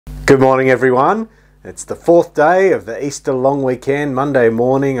Good morning, everyone. It's the fourth day of the Easter long weekend, Monday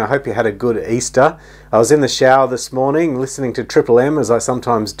morning. I hope you had a good Easter. I was in the shower this morning listening to Triple M, as I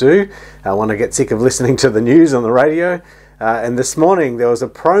sometimes do. When I get sick of listening to the news on the radio. And this morning there was a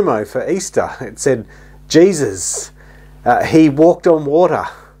promo for Easter. It said, Jesus, he walked on water.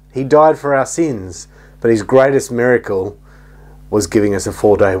 He died for our sins. But his greatest miracle was giving us a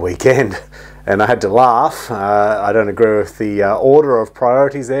 4-day weekend. And I had to laugh. I don't agree with the order of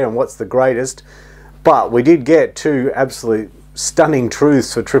priorities there and what's the greatest. But we did get two absolute stunning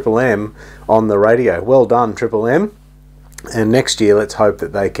truths for Triple M on the radio. Well done, Triple M. And next year, let's hope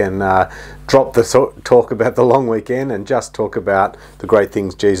that they can drop the talk about the long weekend and just talk about the great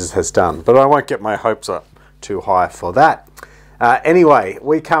things Jesus has done. But I won't get my hopes up too high for that. Anyway,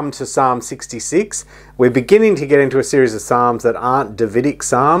 we come to Psalm 66. We're beginning to get into a series of Psalms that aren't Davidic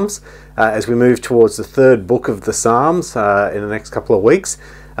Psalms as we move towards the third book of the Psalms in the next couple of weeks.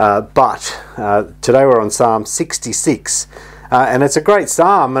 But today we're on Psalm 66. And it's a great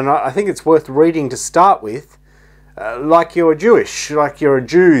psalm, and I think it's worth reading to start with, like you're Jewish, like you're a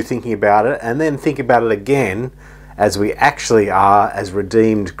Jew thinking about it, and then think about it again as we actually are as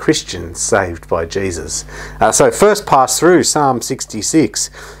redeemed Christians saved by Jesus. So first pass through Psalm 66,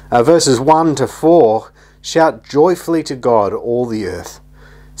 verses 1 to 4. Shout joyfully to God, all the earth.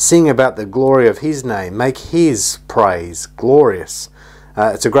 Sing about the glory of his name. Make his praise glorious.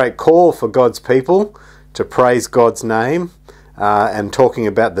 It's a great call for God's people to praise God's name and talking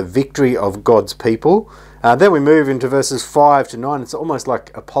about the victory of God's people. Then we move into verses 5 to 9. It's almost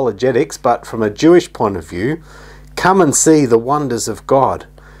like apologetics, but from a Jewish point of view. Come and see the wonders of God.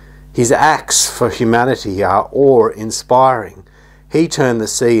 His acts for humanity are awe-inspiring. He turned the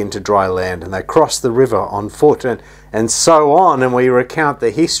sea into dry land, and they crossed the river on foot, and so on. And we recount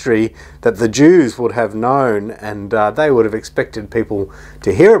the history that the Jews would have known, and they would have expected people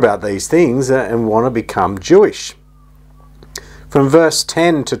to hear about these things and want to become Jewish. From verse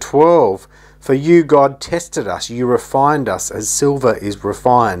 10 to 12, for you, God, tested us. You refined us as silver is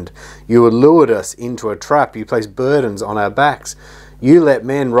refined. You lured us into a trap. You placed burdens on our backs. You let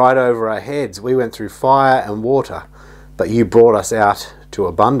men ride over our heads. We went through fire and water, but you brought us out to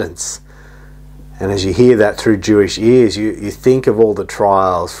abundance. And as you hear that through Jewish ears, you think of all the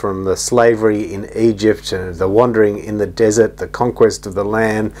trials, from the slavery in Egypt, and the wandering in the desert, the conquest of the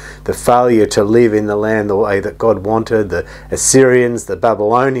land, the failure to live in the land the way that God wanted, the Assyrians, the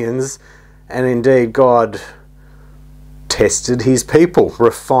Babylonians. And indeed, God tested his people,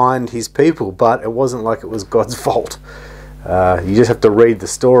 refined his people, but it wasn't like it was God's fault. You just have to read the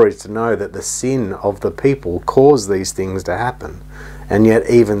stories to know that the sin of the people caused these things to happen. And yet,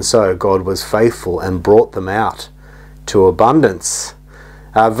 even so, God was faithful and brought them out to abundance.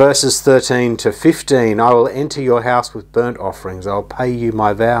 Verses 13 to 15, I will enter your house with burnt offerings. I will pay you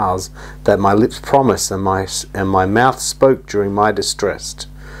my vows that my lips promised and my mouth spoke during my distress.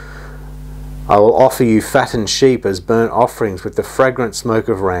 I will offer you fattened sheep as burnt offerings with the fragrant smoke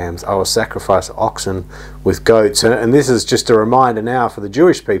of rams. I will sacrifice oxen with goats. And this is just a reminder now for the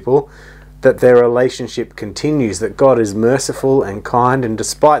Jewish people that their relationship continues, that God is merciful and kind, and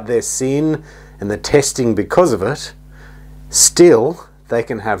despite their sin and the testing because of it, still they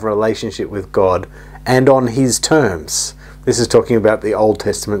can have a relationship with God and on his terms. This is talking about the Old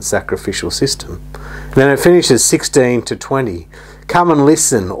Testament sacrificial system. And then it finishes 16 to 20. Come and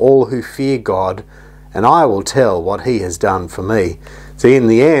listen, all who fear God, and I will tell what he has done for me. So in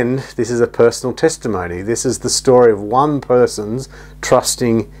the end, this is a personal testimony. This is the story of one person's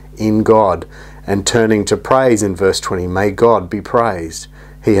trusting in God and turning to praise in verse 20. May God be praised.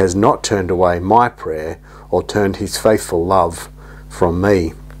 He has not turned away my prayer or turned his faithful love from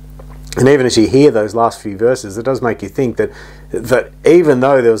me. And even as you hear those last few verses, it does make you think that even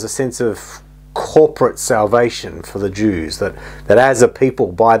though there was a sense of corporate salvation for the Jews, that as a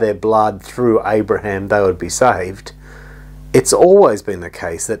people by their blood through Abraham they would be saved, it's always been the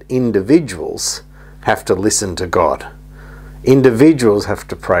case that individuals have to listen to God. Individuals have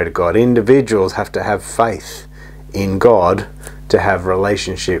to pray to God. Individuals have to have faith in God to have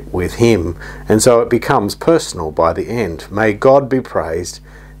relationship with him. And so it becomes personal by the end. May God be praised.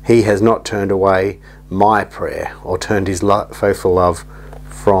 He has not turned away my prayer or turned his faithful love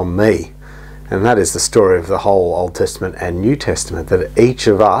from me. And that is the story of the whole Old Testament and New Testament, that each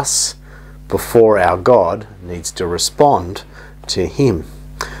of us before our God needs to respond to him.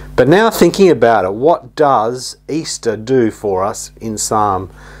 But now thinking about it, what does Easter do for us in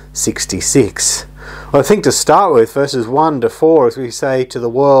Psalm 66? Well, I think to start with, verses 1 to 4, as we say to the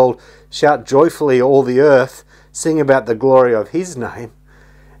world, shout joyfully all the earth, sing about the glory of his name.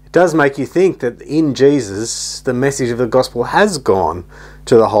 It does make you think that in Jesus, the message of the gospel has gone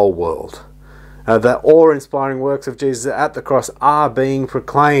to the whole world. The awe-inspiring works of Jesus at the cross are being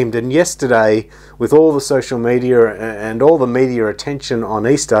proclaimed. And yesterday, with all the social media and all the media attention on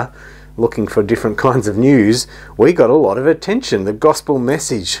Easter, looking for different kinds of news, we got a lot of attention. The gospel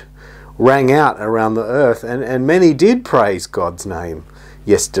message rang out around the earth, and many did praise God's name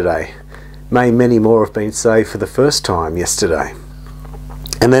yesterday. May many more have been saved for the first time yesterday.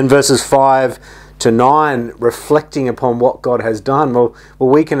 And then verses 5 to 9, reflecting upon what God has done. Well,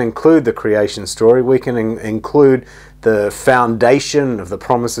 we can include the creation story. We can include the foundation of the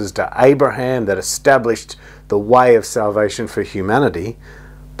promises to Abraham that established the way of salvation for humanity.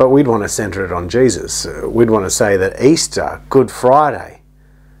 But we'd want to centre it on Jesus. We'd want to say that Easter, Good Friday,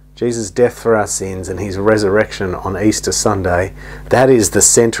 Jesus' death for our sins and his resurrection on Easter Sunday, that is the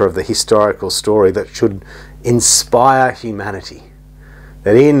centre of the historical story that should inspire humanity.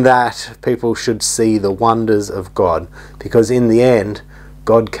 That in that people should see the wonders of God, because in the end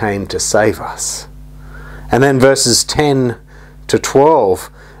God came to save us. And then verses 10 to 12,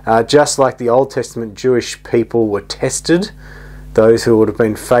 just like the Old Testament Jewish people were tested, those who would have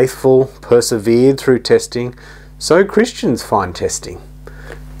been faithful persevered through testing, so Christians find testing.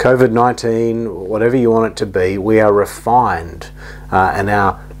 COVID-19, whatever you want it to be, we are refined, and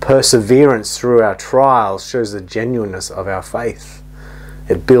our perseverance through our trials shows the genuineness of our faith.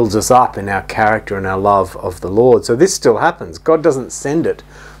 It builds us up in our character and our love of the Lord. So this still happens. God doesn't send it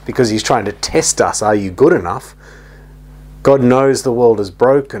because he's trying to test us. Are you good enough? God knows the world is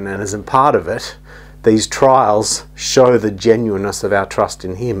broken and isn't part of it. These trials show the genuineness of our trust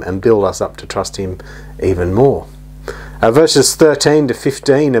in him and build us up to trust him even more. Verses 13 to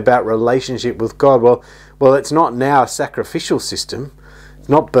 15 about relationship with God. Well, it's not now a sacrificial system. It's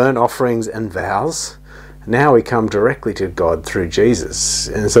not burnt offerings and vows. Now we come directly to God through Jesus.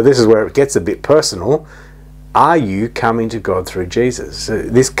 And so this is where it gets a bit personal. Are you coming to God through Jesus?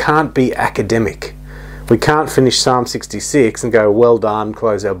 This can't be academic. We can't finish Psalm 66 and go, well done,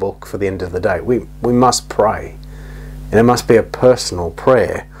 close our book for the end of the day. We must pray. And it must be a personal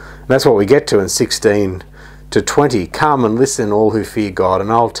prayer. And that's what we get to in 16 to 20. Come and listen, all who fear God,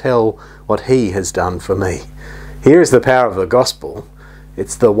 and I'll tell what he has done for me. Here is the power of the gospel.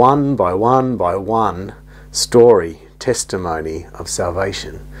 It's the one by one story, testimony of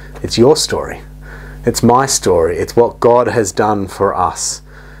salvation. It's your story. It's my story. It's what God has done for us.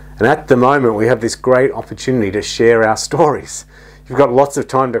 And at the moment we have this great opportunity to share our stories. You've got lots of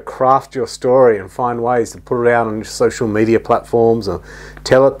time to craft your story and find ways to put it out on social media platforms or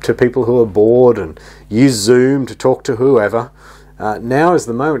tell it to people who are bored and use Zoom to talk to whoever. Now is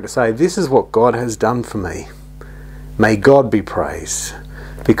the moment to say, this is what God has done for me. May God be praised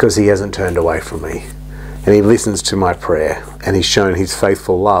because he hasn't turned away from me. And he listens to my prayer, and he's shown his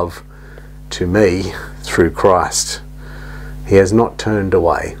faithful love to me through Christ. He has not turned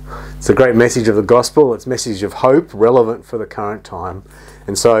away. It's a great message of the gospel. It's a message of hope, relevant for the current time.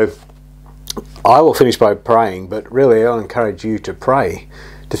 And so I will finish by praying, but really I'll encourage you to pray,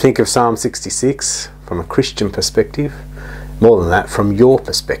 to think of Psalm 66 from a Christian perspective, more than that, from your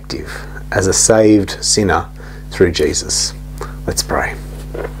perspective as a saved sinner through Jesus. Let's pray.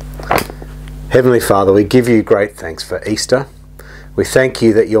 Heavenly Father, we give you great thanks for Easter. We thank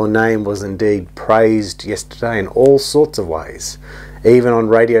you that your name was indeed praised yesterday in all sorts of ways. Even on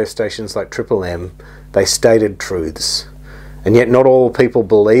radio stations like Triple M, they stated truths. And yet not all people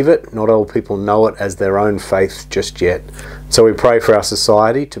believe it, not all people know it as their own faith just yet. So we pray for our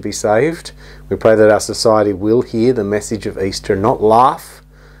society to be saved. We pray that our society will hear the message of Easter, not laugh,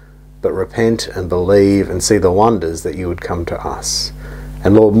 but repent and believe and see the wonders that you would come to us.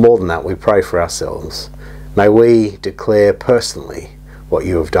 And Lord, more than that, we pray for ourselves. May we declare personally what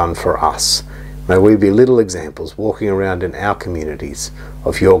you have done for us. May we be little examples walking around in our communities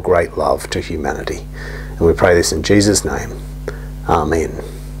of your great love to humanity. And we pray this in Jesus' name. Amen.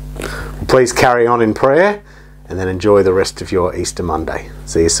 Please carry on in prayer and then enjoy the rest of your Easter Monday.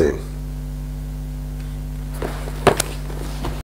 See you soon.